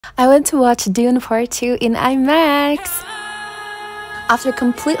I went to watch Dune Part 2 in IMAX. After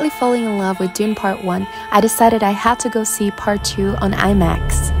completely falling in love with Dune Part 1, I decided I had to go see Part 2 on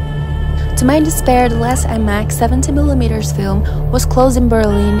IMAX. To my despair, the last IMAX 70mm film was closed in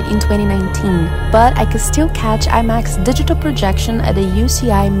Berlin in 2019, but I could still catch IMAX digital projection at the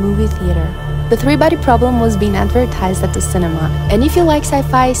UCI movie theater. The Three-Body Problem was being advertised at the cinema, and if you like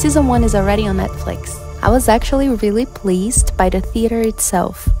sci-fi, Season 1 is already on Netflix. I was actually really pleased by the theater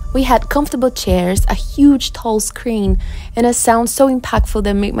itself. We had comfortable chairs, a huge tall screen, and a sound so impactful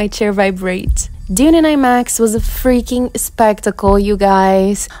that made my chair vibrate. Dune in IMAX was a freaking spectacle, you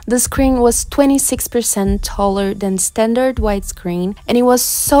guys. The screen was 26% taller than standard widescreen, and it was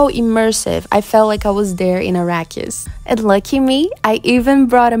so immersive, I felt like I was there in Arrakis. And lucky me, I even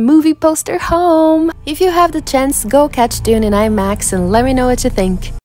brought a movie poster home! If you have the chance, go catch Dune in IMAX and let me know what you think.